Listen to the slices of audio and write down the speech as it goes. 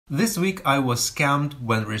This week I was scammed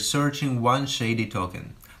when researching one shady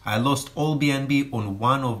token. I lost all BNB on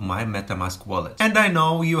one of my Metamask wallets. And I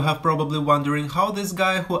know you have probably wondering how this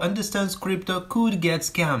guy who understands crypto could get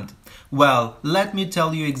scammed. Well, let me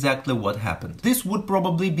tell you exactly what happened. This would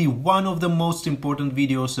probably be one of the most important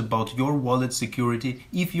videos about your wallet security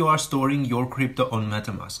if you are storing your crypto on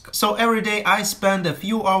Metamask. So every day I spend a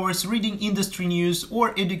few hours reading industry news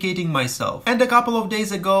or educating myself. And a couple of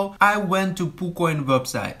days ago I went to PooCoin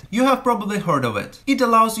website. You have probably heard of it. It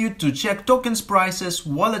allows you to check tokens prices,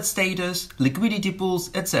 wallet status, liquidity pools,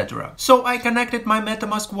 etc. So I connected my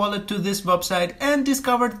Metamask wallet to this website and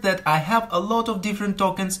discovered that I have a lot of different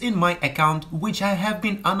tokens in my account which I have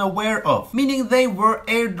been unaware of, meaning they were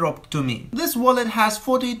airdropped to me. This wallet has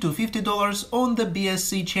 $40 to $50 on the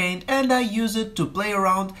BSC chain and I use it to play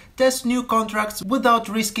around, test new contracts without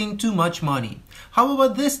risking too much money. However,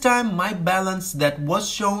 this time my balance that was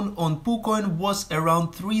shown on PooCoin was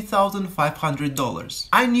around $3,500.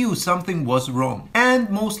 I knew something was wrong, and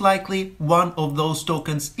most likely one of those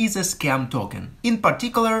tokens is a scam token. In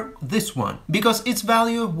particular, this one, because its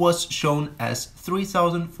value was shown as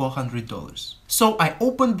 $3,400. So I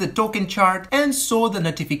opened the token chart and saw the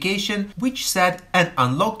notification which said an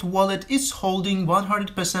unlocked wallet is holding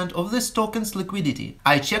 100% of this token's liquidity.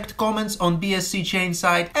 I checked comments on BSC chain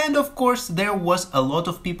site and of course there was a lot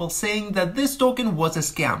of people saying that this token was a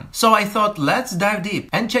scam. So I thought let's dive deep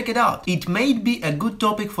and check it out. It may be a good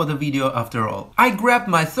topic for the video after all. I grabbed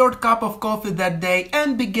my third cup of coffee that day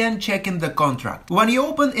and began checking the contract. When you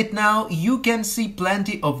open it now, you can see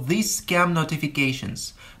plenty of these scam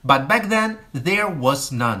notifications. But back then, there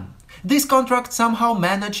was none. This contract somehow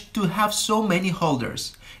managed to have so many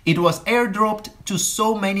holders. It was airdropped to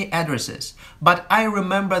so many addresses. But I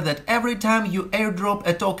remember that every time you airdrop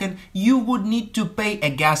a token, you would need to pay a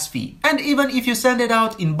gas fee. And even if you send it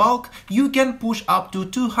out in bulk, you can push up to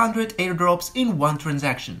 200 airdrops in one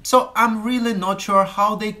transaction. So I'm really not sure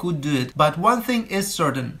how they could do it, but one thing is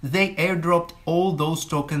certain, they airdropped all those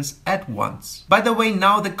tokens at once. By the way,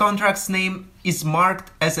 now the contract's name is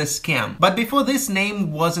marked as a scam, but before this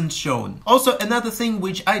name wasn't shown. Also, another thing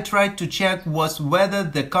which I tried to check was whether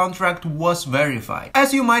the contract was verified.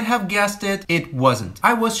 As you might have guessed it, it wasn't.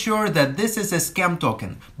 I was sure that this is a scam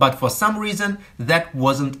token, but for some reason that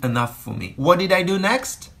wasn't enough for me. What did I do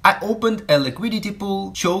next? I opened a liquidity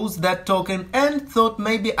pool, chose that token and thought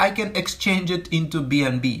maybe I can exchange it into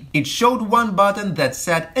BNB. It showed one button that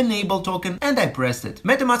said enable token and I pressed it.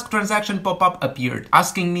 Metamask transaction pop-up appeared,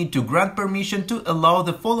 asking me to grant permission to allow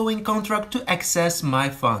the following contract to access my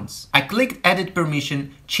funds. I clicked edit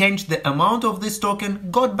permission, changed the amount of this token,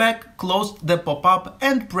 got back, closed the pop-up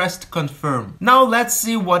and pressed confirm. Now let's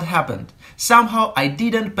see what happened. Somehow I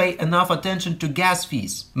didn't pay enough attention to gas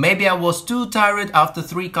fees. Maybe I was too tired after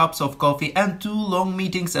 3 cups of coffee and 2 long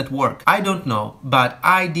meetings at work. I don't know, but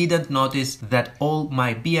I didn't notice that all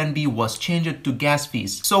my BNB was changed to gas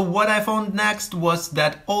fees. So what I found next was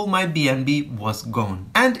that all my BNB was gone.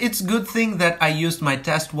 And it's good thing that I used my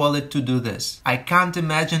test wallet to do this. I can't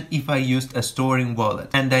imagine if I used a storing wallet.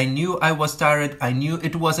 And I knew I was tired, I knew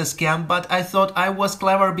it was a scam, but I thought I was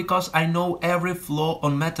clever because I know every flaw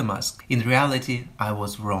on Metamask. In reality, I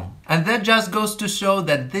was wrong. And that just goes to show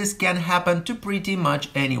that this can happen to pretty much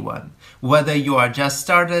anyone, whether you are just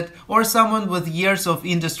started or someone with years of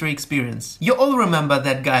industry experience. You all remember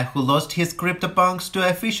that guy who lost his CryptoPunks to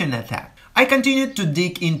a phishing attack. I continued to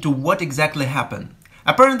dig into what exactly happened.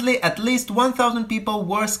 Apparently, at least 1,000 people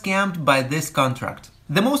were scammed by this contract.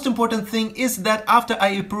 The most important thing is that after I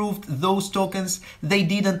approved those tokens, they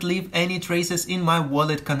didn't leave any traces in my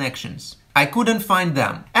wallet connections. I couldn't find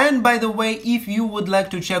them. And by the way, if you would like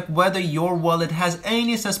to check whether your wallet has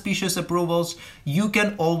any suspicious approvals, you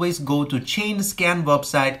can always go to ChainScan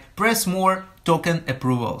website, press more, token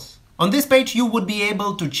approvals. On this page, you would be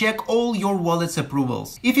able to check all your wallet's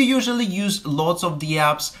approvals. If you usually use lots of the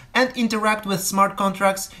apps and interact with smart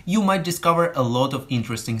contracts, you might discover a lot of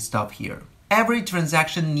interesting stuff here. Every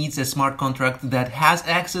transaction needs a smart contract that has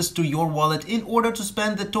access to your wallet in order to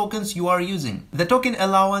spend the tokens you are using. The token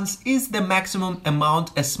allowance is the maximum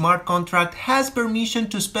amount a smart contract has permission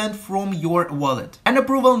to spend from your wallet. An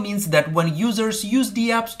approval means that when users use the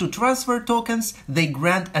apps to transfer tokens, they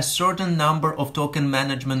grant a certain number of token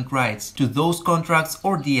management rights to those contracts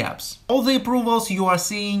or the apps. All the approvals you are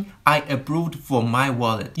seeing, I approved for my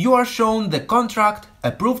wallet. You are shown the contract,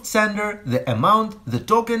 approved sender, the amount, the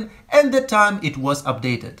token, and the time it was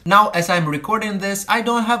updated. Now, as I'm recording this, I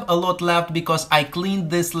don't have a lot left because I cleaned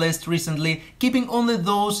this list recently, keeping only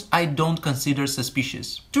those I don't consider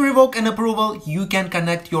suspicious. To revoke an approval, you can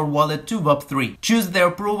connect your wallet to Web3. Choose the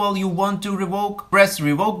approval you want to revoke, press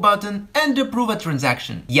revoke button, and approve a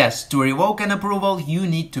transaction. Yes, to revoke an approval, you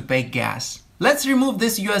need to pay gas. Let's remove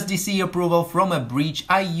this USDC approval from a breach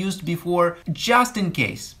I used before, just in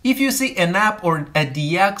case. If you see an app or a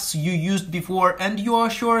DX you used before and you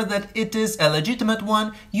are sure that it is a legitimate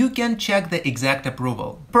one, you can check the exact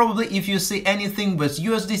approval. Probably if you see anything with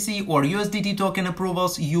USDC or USDT token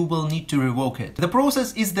approvals, you will need to revoke it. The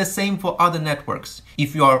process is the same for other networks.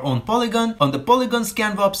 If you are on Polygon, on the Polygon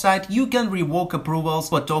Scan website, you can revoke approvals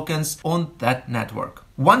for tokens on that network.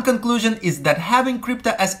 One conclusion is that having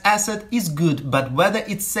crypto as asset is good, but whether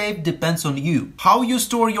it's safe depends on you. How you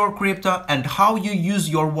store your crypto and how you use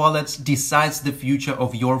your wallets decides the future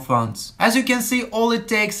of your funds. As you can see, all it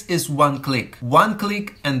takes is one click. One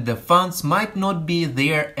click and the funds might not be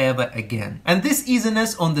there ever again. And this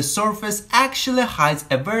easiness on the surface actually hides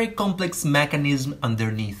a very complex mechanism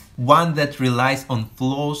underneath, one that relies on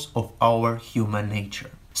flaws of our human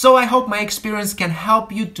nature. So I hope my experience can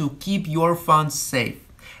help you to keep your funds safe.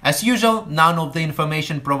 As usual, none of the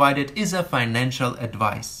information provided is a financial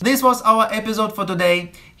advice. This was our episode for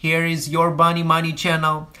today. Here is your Bunny Money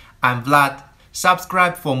channel. I'm Vlad.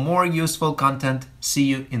 Subscribe for more useful content. See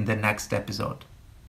you in the next episode.